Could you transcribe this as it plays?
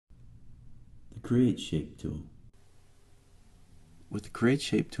Create Shape tool. With the Create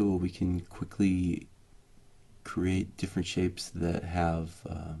Shape tool, we can quickly create different shapes that have,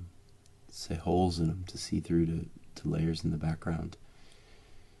 say, holes in them to see through to layers in the background.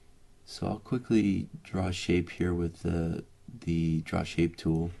 So I'll quickly draw a shape here with the Draw Shape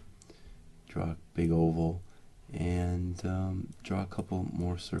tool, draw a big oval, and draw a couple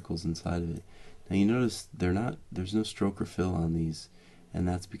more circles inside of it. Now you notice there's no stroke or fill on these, and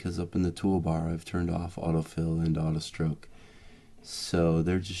that's because up in the toolbar I've turned off autofill and auto stroke. So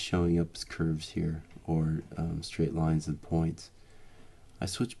they're just showing up as curves here, or straight lines and points. I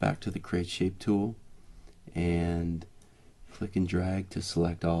switch back to the Create Shape tool and click and drag to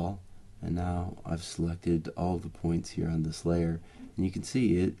select all, and now I've selected all of the points here on this layer, and you can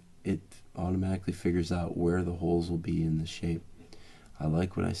see it automatically figures out where the holes will be in the shape. I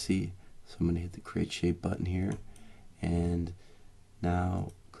like what I see, so I'm going to hit the Create Shape button here, and now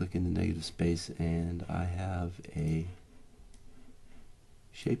click into negative space, and I have a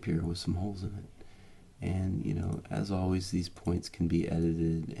shape here with some holes in it. And you know, as always, these points can be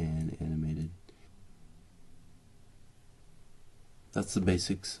edited and animated. That's the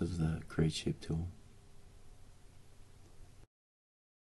basics of the Create Shape tool.